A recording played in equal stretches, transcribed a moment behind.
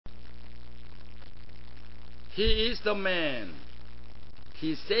He is the man.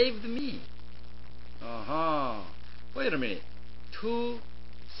 He saved me. Wait a minute. Two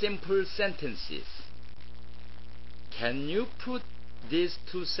simple sentences. Can you put these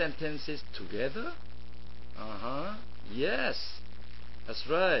two sentences together? Yes. That's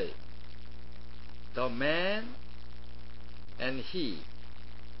right. The man and he.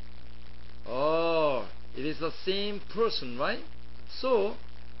 Oh, it is the same person, right? So,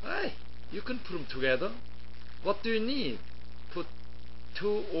 hey, you can put them together. What do you need? Put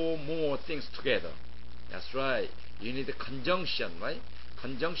two or more things together. That's right. You need a conjunction, right?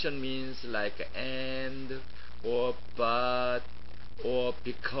 Conjunction means like and, or but, or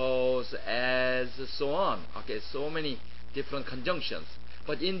because, as, so on. Okay, so many different conjunctions.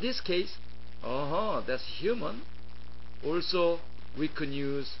 But in this case, that's human. Also, we can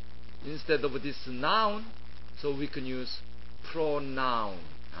use, instead of this noun, so we can use pronoun.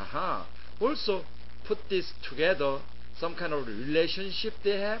 Also, put this together, some kind of relationship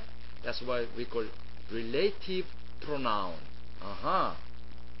they have. That's why we call relative pronoun.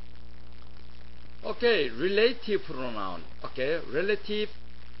 Okay, relative pronoun. Okay, relative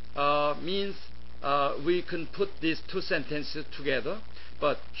means we can put these two sentences together.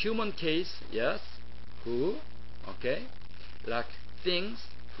 But human case, yes, who, okay, like things,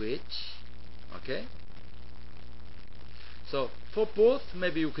 which, okay. So for both,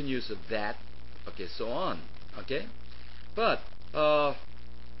 maybe you can use that, okay, so on, okay. But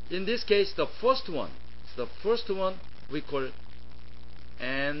in this case, the first one we call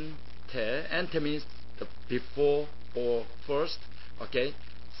ante. Ante means the before or first, okay.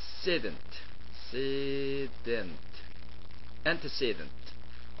 Antecedent,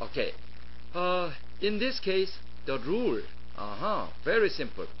 okay. In this case, the rule, very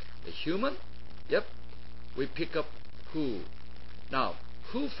simple. The human, yep, we pick up who. Now,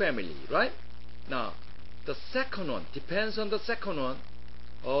 who family, right? Now, the second one depends on the second one.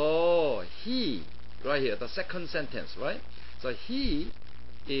 Oh, he, right here, the second sentence, right? So he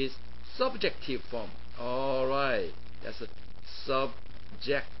is subjective form. All right, that's a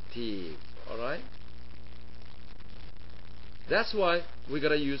subjective. All right. That's why we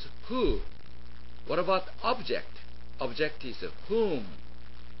gotta use who. What about object? Object is whom.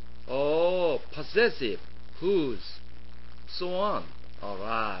 Oh, possessive, whose, so on. All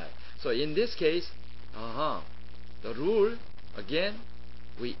right. So in this case, the rule again,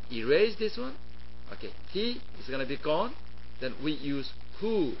 we erase this one. Okay, he is gonna be gone. Then we use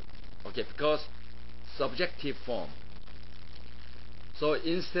who. Okay, because subjective form. So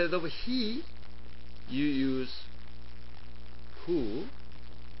instead of he, you use who.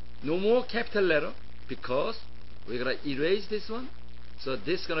 No more capital letter because we're gonna erase this one. So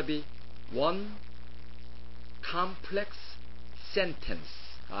this is gonna be one complex sentence.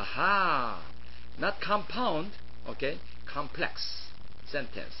 Not compound, okay, complex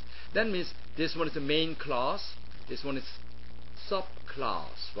sentence. That means this one is the main class, this one is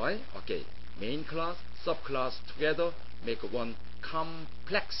subclass, right? Okay, main class, subclass together make one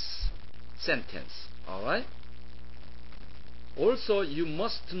complex sentence. All right. Also, you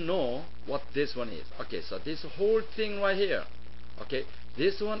must know what this one is. Okay, so this whole thing right here, okay,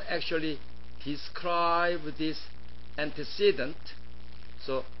 this one actually describe this antecedent.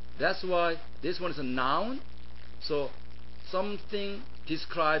 So that's why this one is a noun. So something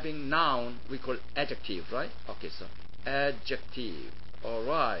describing noun we call adjective, right? Okay, so adjective. All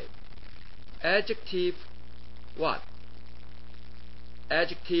right. Adjective what?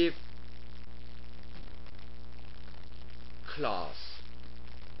 Adjective class.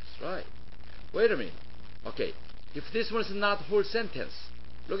 That's right. Wait a minute. Okay, if this one is not whole sentence,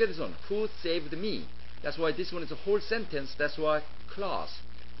 look at this one. Who saved me? That's why this one is a whole sentence. That's why class.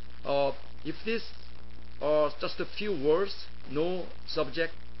 If this are just a few words, no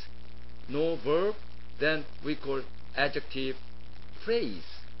subject, no verb, then we call adjective phrase,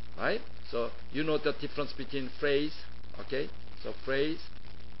 right? So you know the difference between phrase, okay? So phrase,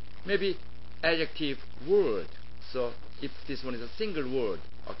 maybe adjective word. So if this one is a single word,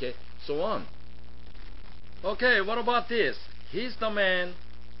 okay, so on. Okay, what about this? He's the man,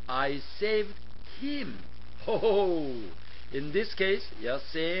 I saved him. In this case, yeah,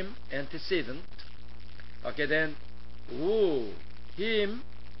 same antecedent. Okay, then, him,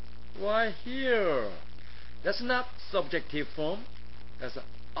 why here? That's not subjective form, that's an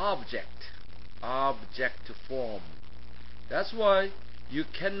object form. That's why you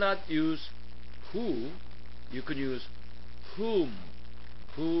cannot use who, you can use whom.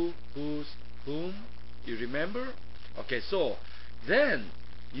 Who, whose, whom, you remember? Okay, so then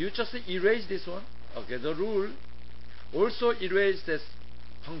you just erase this one. Okay, the rule. Also erase this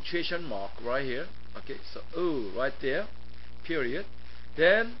punctuation mark right here. Okay, so O right there, period.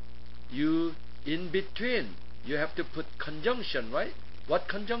 Then you, in between, you have to put conjunction, right? What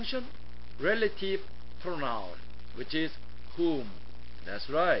conjunction? Relative pronoun, which is whom. That's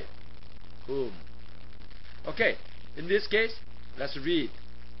right, whom. Okay, in this case, let's read.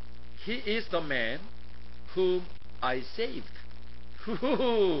 He is the man whom I saved.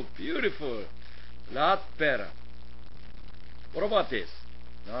 Ooh, beautiful. Lot better. What about this?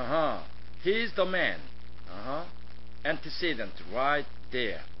 He is the man. Antecedent right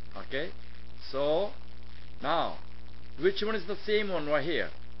there. Okay. So now, which one is the same one right here?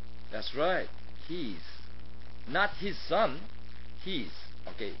 That's right. His. Not his son. His.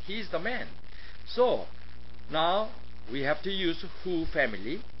 Okay. He's the man. So now we have to use who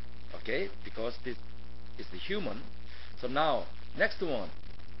family. Okay, because this is the human. So now, next one.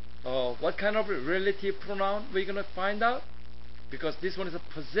 What kind of relative pronoun we're going to find out? Because this one is a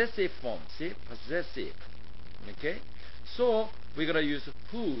possessive form. See? Possessive. Okay? So, we're going to use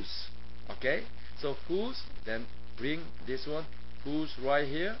whose. Okay? So, whose, then bring this one. Whose right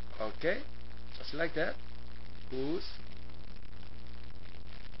here. Okay? Just like that. Whose.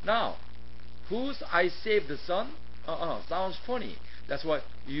 Now, whose I saved the son? Sounds funny. That's why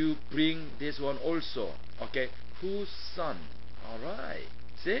you bring this one also. Okay? Whose son? Alright.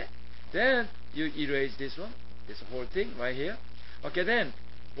 See? Then you erase this one. This whole thing right here. Okay, then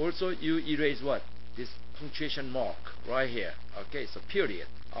also you erase what? This punctuation mark right here. Okay, so period.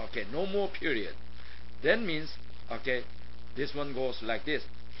 Okay, no more period. Then means, okay, this one goes like this.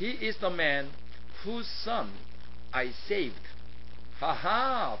 He is the man whose son I saved.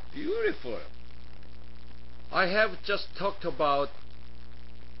 Haha, beautiful. I have just talked about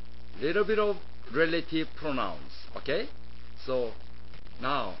little bit of relative pronouns. Okay, so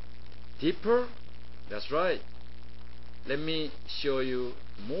now deeper. That's right. Let me show you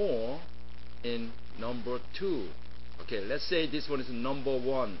more in number 2. Okay, let's say this one is number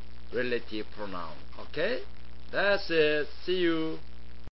 1 relative pronoun. Okay, that's it. See you.